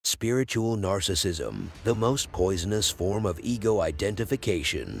spiritual narcissism, the most poisonous form of ego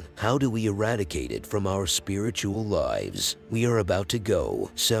identification. How do we eradicate it from our spiritual lives? We are about to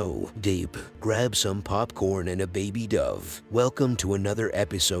go so deep. Grab some popcorn and a baby dove. Welcome to another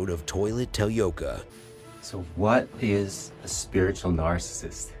episode of Toilet Heyoka. So what is a spiritual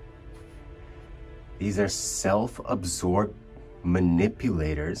narcissist? These are self-absorbed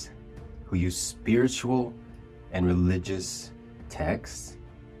manipulators who use spiritual and religious texts,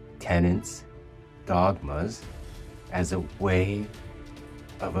 tenets, dogmas as a way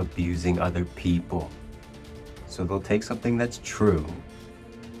of abusing other people. So they'll take something that's true,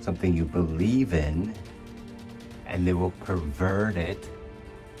 something you believe in, and they will pervert it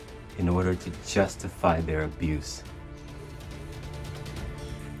in order to justify their abuse.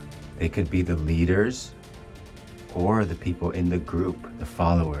 They could be the leaders or the people in the group, the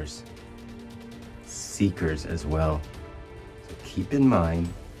followers, seekers as well. So keep in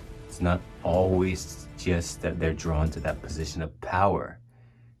mind, it's not always just that they're drawn to that position of power.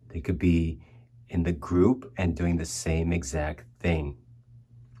 They could be in the group and doing the same exact thing.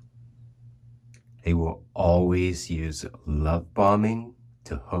 They will always use love bombing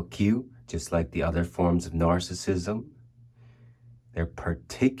to hook you, just like the other forms of narcissism. Their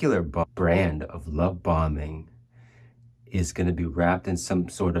particular brand of love bombing is going to be wrapped in some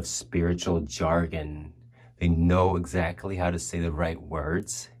sort of spiritual jargon. They know exactly how to say the right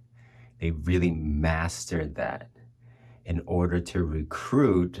words. They really mastered that in order to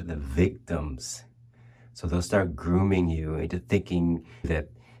recruit the victims. So they'll start grooming you into thinking that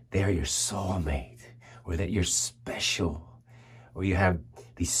they are your soulmate, or that you're special, or you have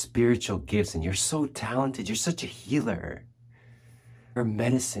these spiritual gifts and you're so talented, you're such a healer. You're a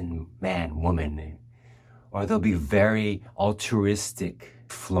medicine man, woman. Or they'll be very altruistic,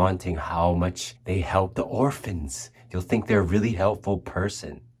 flaunting how much they help the orphans. You'll think they're a really helpful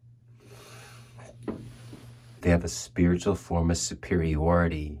person. They have a spiritual form of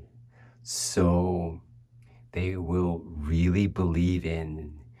superiority. So they will really believe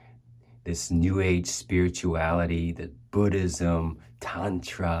in this New Age spirituality, the Buddhism,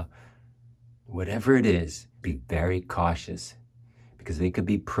 Tantra, whatever it is. Be very cautious, because they could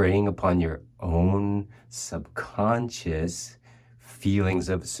be preying upon your own subconscious feelings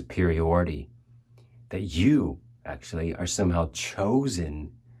of superiority, that you actually are somehow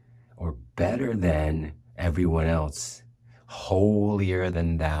chosen or better than everyone else, holier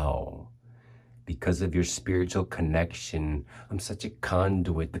than thou, because of your spiritual connection. I'm such a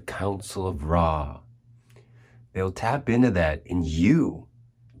conduit, the council of Ra. They'll tap into that in you,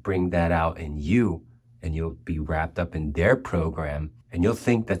 bring that out in you, and you'll be wrapped up in their program, and you'll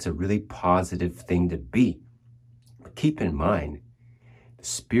think that's a really positive thing to be. But keep in mind, the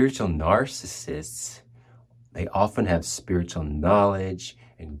spiritual narcissists, they often have spiritual knowledge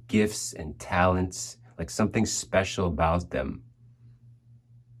and gifts and talents, like something special about them.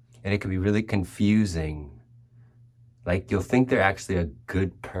 And it can be really confusing. Like you'll think they're actually a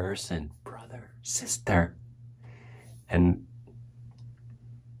good person, brother, sister. And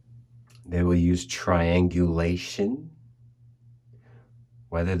they will use triangulation,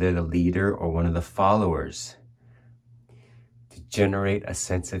 whether they're the leader or one of the followers, to generate a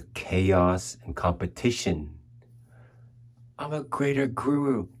sense of chaos and competition. I'm a greater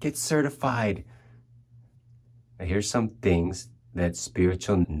guru, get certified. Now here's some things that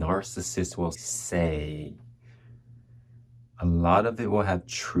spiritual narcissists will say. A lot of it will have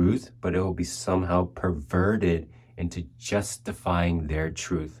truth, but it will be somehow perverted into justifying their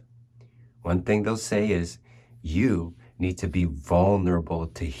truth. One thing they'll say is, you need to be vulnerable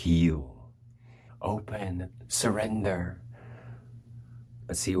to heal. Open, surrender.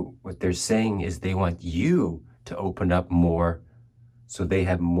 But see, what they're saying is they want you to open up more so they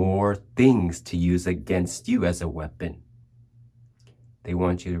have more things to use against you as a weapon. They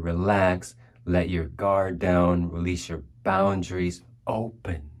want you to relax, let your guard down, release your boundaries,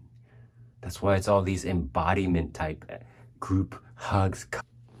 open. That's why it's all these embodiment type group hugs.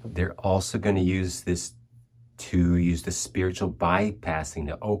 They're also going to use this to use the spiritual bypassing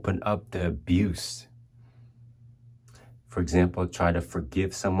to open up the abuse. For example, try to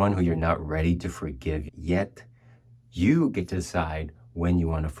forgive someone who you're not ready to forgive yet. You get to decide when you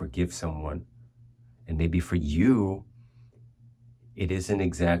want to forgive someone. And maybe for you, it isn't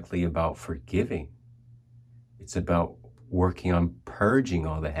exactly about forgiving. It's about working on purging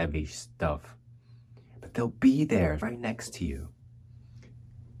all the heavy stuff. But they'll be there right next to you.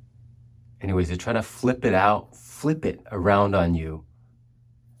 Anyways, they try to flip it around on you.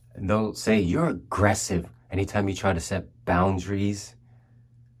 And they'll say, you're aggressive anytime you try to set boundaries.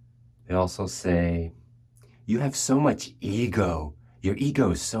 They also say, you have so much ego. Your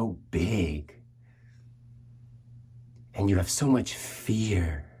ego is so big. And you have so much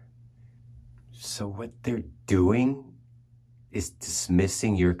fear. So what they're doing is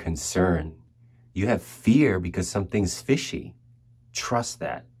dismissing your concern. You have fear because something's fishy. Trust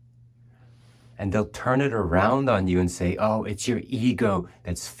that. And they'll turn it around on you and say, oh, it's your ego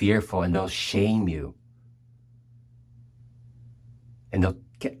that's fearful, and they'll shame you. And they'll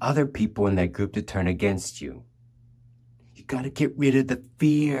get other people in that group to turn against you. You got to get rid of the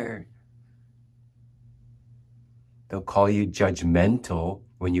fear. They'll call you judgmental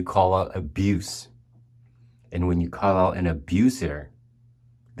when you call out abuse. And when you call out an abuser,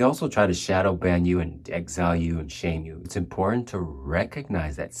 they also try to shadow ban you and exile you and shame you. It's important to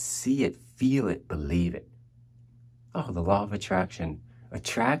recognize that, see it, feel it, believe it. Oh, the law of attraction.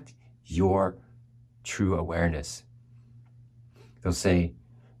 Attract your true awareness. They'll say,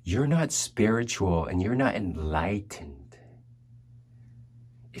 you're not spiritual and you're not enlightened.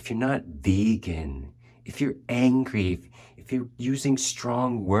 If you're not vegan, if you're angry, if you're using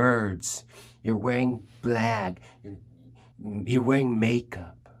strong words, you're wearing black, you're wearing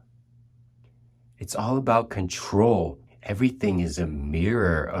makeup. It's all about control. Everything is a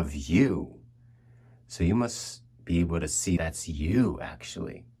mirror of you. So you must be able to see that's you,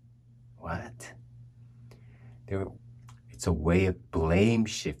 actually. What? It's a way of blame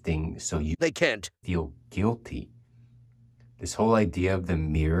shifting so they can't feel guilty. This whole idea of the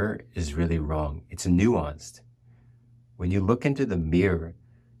mirror is really wrong. It's nuanced. When you look into the mirror,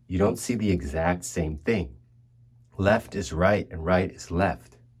 you don't see the exact same thing. Left is right and right is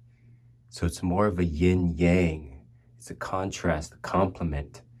left. So it's more of a yin-yang. It's a contrast, a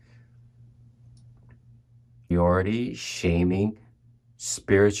complement. Superiority, shaming,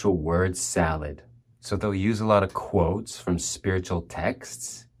 spiritual word salad. So they'll use a lot of quotes from spiritual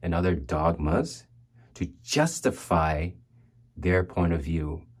texts and other dogmas to justify their point of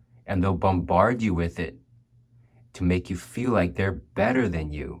view. And they'll bombard you with it to make you feel like they're better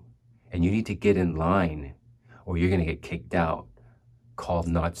than you. And you need to get in line or you're going to get kicked out, called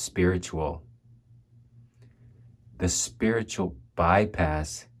not spiritual. The spiritual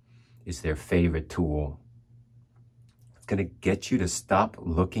bypass is their favorite tool. It's going to get you to stop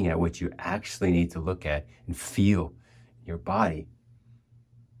looking at what you actually need to look at and feel in your body.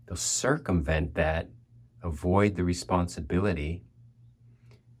 They'll circumvent that, avoid the responsibility,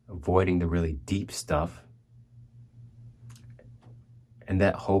 avoiding the really deep stuff. And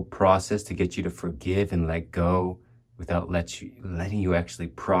that whole process to get you to forgive and let go without letting you actually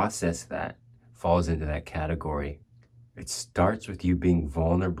process that falls into that category. It starts with you being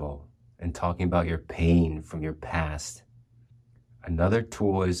vulnerable and talking about your pain from your past. Another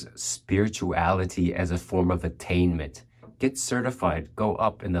tool is spirituality as a form of attainment. Get certified, go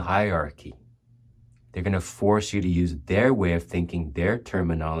up in the hierarchy. They're going to force you to use their way of thinking, their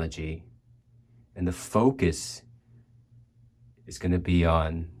terminology. And the focus is going to be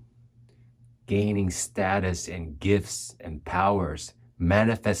on gaining status and gifts and powers,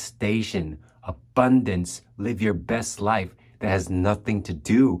 manifestation, abundance, live your best life that has nothing to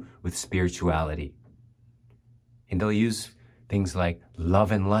do with spirituality. And they'll use things like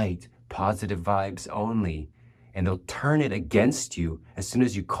love and light, positive vibes only, and they'll turn it against you as soon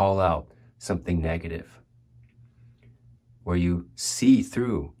as you call out something negative, where you see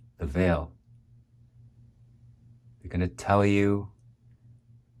through the veil. They're going to tell you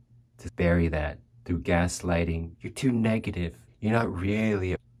to bury that through gaslighting. You're too negative. You're not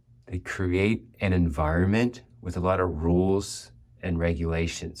really. They create an environment with a lot of rules and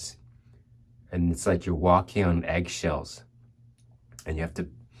regulations. And it's like you're walking on eggshells. And you have to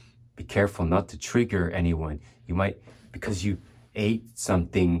be careful not to trigger anyone. You might, because you ate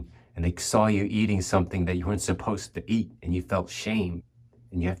something and they saw you eating something that you weren't supposed to eat and you felt shame.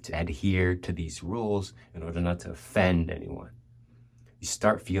 And you have to adhere to these rules in order not to offend anyone. You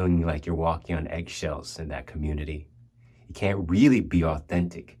start feeling like you're walking on eggshells in that community. You can't really be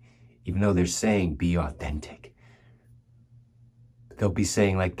authentic, even though they're saying be authentic. They'll be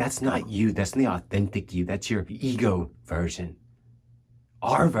saying like, that's not you, that's the authentic you, that's your ego version.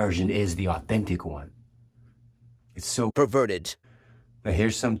 Our version is the authentic one. It's so perverted. Now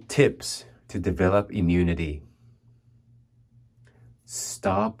here's some tips to develop immunity.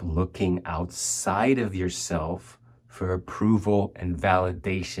 Stop looking outside of yourself for approval and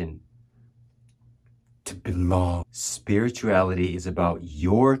validation. To belong. Spirituality is about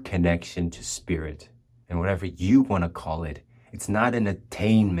your connection to spirit and whatever you want to call it. It's not an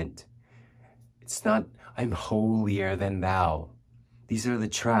attainment. It's not, I'm holier than thou. These are the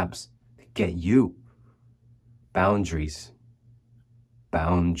traps that get you. Boundaries.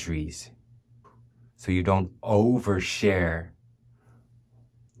 Boundaries. So you don't overshare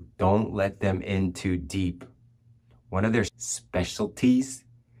Don't let them in too deep. One of their specialties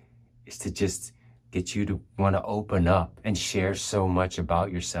is to just get you to want to open up and share so much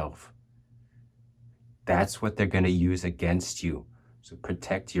about yourself. That's what they're going to use against you. So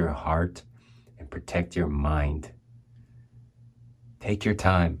protect your heart and protect your mind. Take your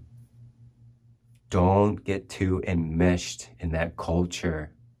time. Don't get too enmeshed in that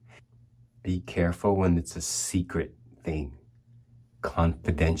culture. Be careful when it's a secret thing,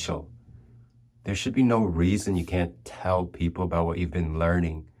 confidential. There should be no reason you can't tell people about what you've been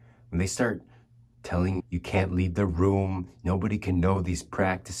learning. When they start telling you can't leave the room, nobody can know these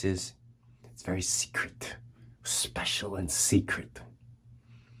practices, it's very secret, special and secret.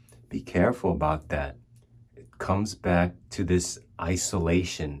 Be careful about that. It comes back to this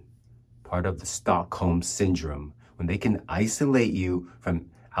isolation, part of the Stockholm syndrome. When they can isolate you from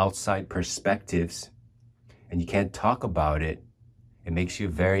outside perspectives and you can't talk about it, it makes you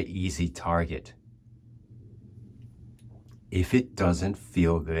a very easy target. If it doesn't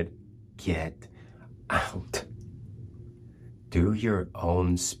feel good, get out. Do your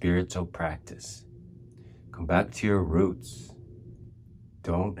own spiritual practice. Come back to your roots.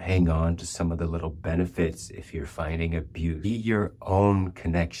 Don't hang on to some of the little benefits if you're finding abuse. Be your own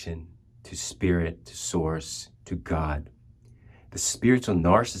connection to spirit, to source, to God. The spiritual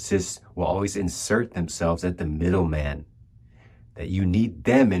narcissists will always insert themselves at the middleman, that you need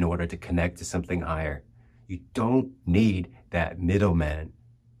them in order to connect to something higher. You don't need that middleman.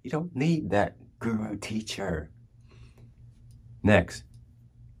 You don't need that guru teacher. Next,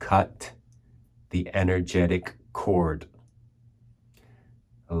 cut the energetic cord.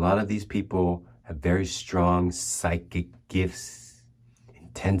 A lot of these people have very strong psychic gifts,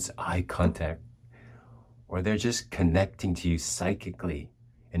 intense eye contact, or they're just connecting to you psychically.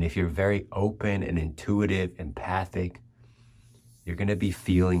 And if you're very open and intuitive, empathic, you're going to be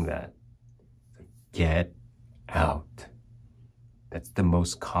feeling that. Get out. That's the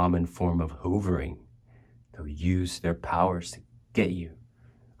most common form of hoovering. They'll use their powers to get you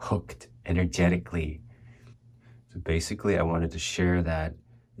hooked energetically. So basically, I wanted to share that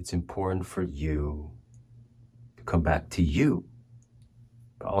it's important for you to come back to you.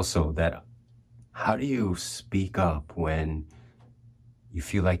 But also that, how do you speak up when you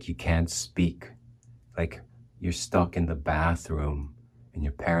feel like you can't speak? Like you're stuck in the bathroom in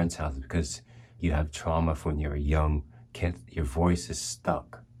your parents' house because you have trauma from when you were young. Your voice is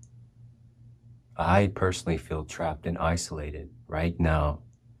stuck. I personally feel trapped and isolated right now.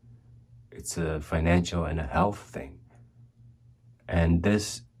 It's a financial and a health thing. And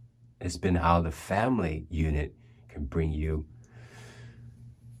this has been how the family unit can bring you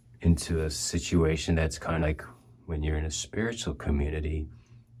into a situation that's kind of like when you're in a spiritual community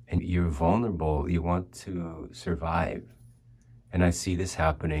and you're vulnerable, you want to survive. And I see this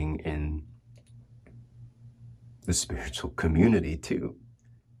happening in the spiritual community too.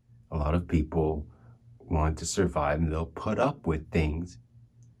 A lot of people want to survive and they'll put up with things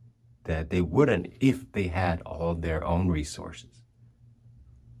that they wouldn't if they had all their own resources.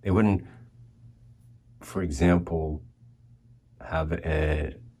 They wouldn't, for example,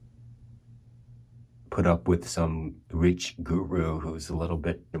 put up with some rich guru who's a little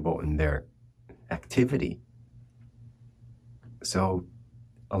bit about in their activity. So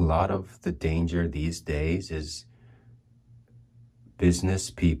a lot of the danger these days is business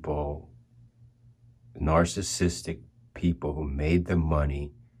people, narcissistic people who made the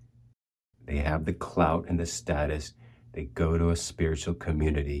money, they have the clout and the status, they go to a spiritual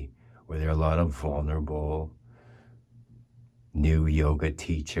community where there are a lot of vulnerable new yoga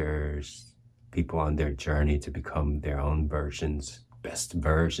teachers, people on their journey to become their own versions, best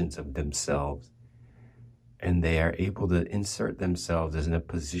versions of themselves. And they are able to insert themselves as in a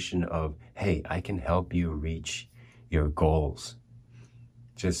position of, hey, I can help you reach your goals.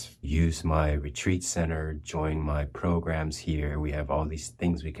 Just use my retreat center, join my programs here. We have all these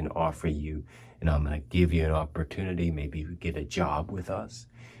things we can offer you, and I'm going to give you an opportunity. Maybe you get a job with us.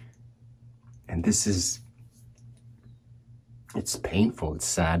 And this is, it's painful. It's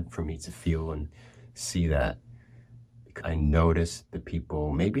sad for me to feel and see that. I noticed the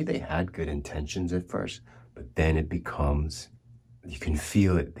people, maybe they had good intentions at first, but then it becomes, you can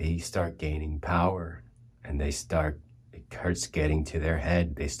feel it. They start gaining power and it starts getting to their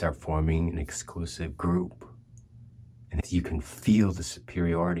head. They start forming an exclusive group. And you can feel the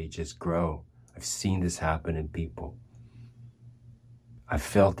superiority just grow. I've seen this happen in people. I've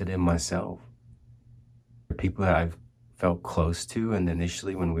felt it in myself. People that I've felt close to, and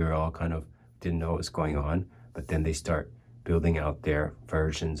initially when we were all kind of didn't know what was going on, but then they start building out their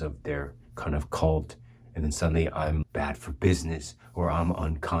versions of their kind of cult, and then suddenly I'm bad for business, or I'm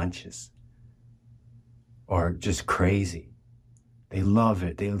unconscious, or just crazy. They love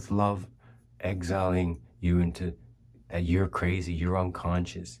it. They love exiling you into that you're crazy, you're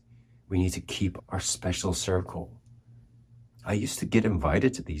unconscious. We need to keep our special circle. I used to get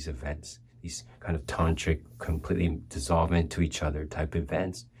invited to these events, these kind of tantric, completely dissolve into each other type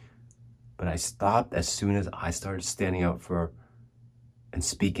events. But I stopped as soon as I started standing up for and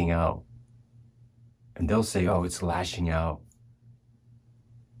speaking out. And they'll say, oh, it's lashing out.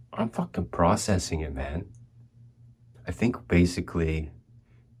 I'm fucking processing it, man. I think basically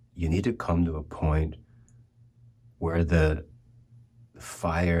you need to come to a point where the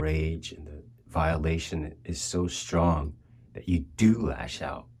fire, rage, and the violation is so strong that you do lash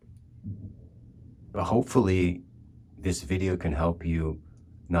out. But hopefully this video can help you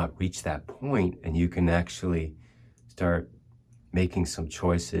not reach that point, and you can actually start making some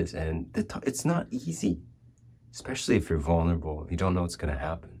choices. And it's not easy, especially if you're vulnerable. You don't know what's going to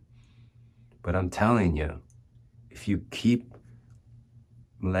happen. But I'm telling you, if you keep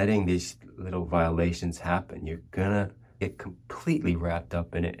letting these little violations happen, you're gonna get completely wrapped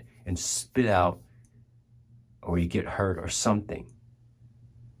up in it and spit out, or you get hurt or something.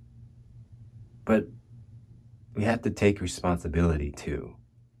 But we have to take responsibility too.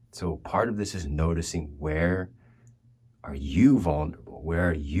 So part of this is noticing, where are you vulnerable? Where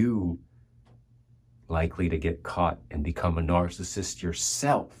are you likely to get caught and become a narcissist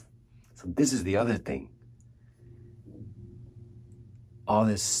yourself? So this is the other thing. All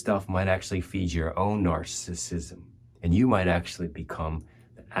this stuff might actually feed your own narcissism, and you might actually become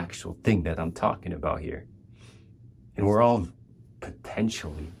the actual thing that I'm talking about here. And we're all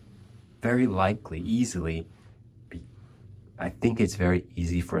potentially, very likely, easily, I think it's very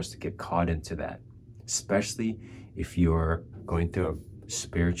easy for us to get caught into that, especially if you're going through a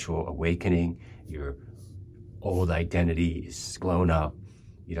spiritual awakening, your old identity is blown up,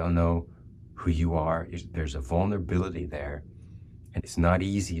 you don't know who you are, there's a vulnerability there. And it's not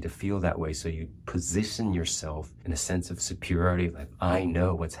easy to feel that way. So you position yourself in a sense of superiority, like, I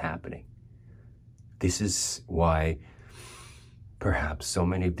know what's happening. This is why perhaps so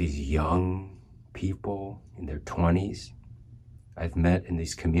many of these young people in their 20s I've met in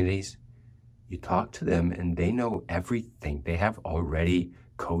these communities, you talk to them and they know everything. They have already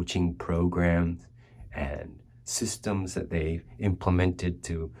coaching programs and systems that they've implemented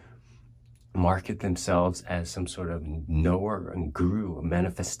to market themselves as some sort of knower and guru, a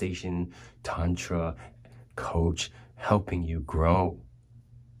manifestation, tantra coach, helping you grow,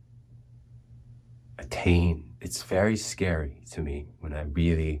 attain. It's very scary to me when I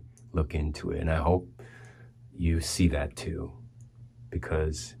really look into it. And I hope you see that too,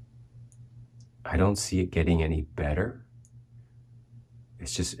 because I don't see it getting any better.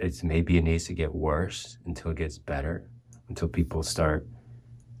 It's maybe it needs to get worse until it gets better, until people start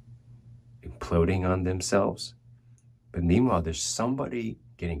imploding on themselves. But meanwhile, there's somebody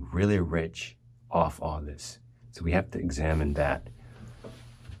getting really rich off all this. So we have to examine that.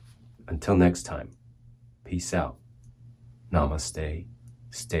 Until next time, peace out. Namaste.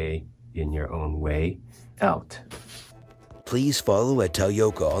 Stay in your own way. Out. Please follow at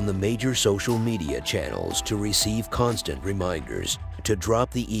heyoka on the major social media channels to receive constant reminders to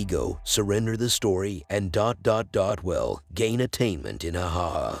drop the ego, surrender the story, and ... well, gain attainment in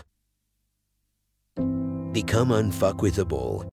Become unfuckwithable.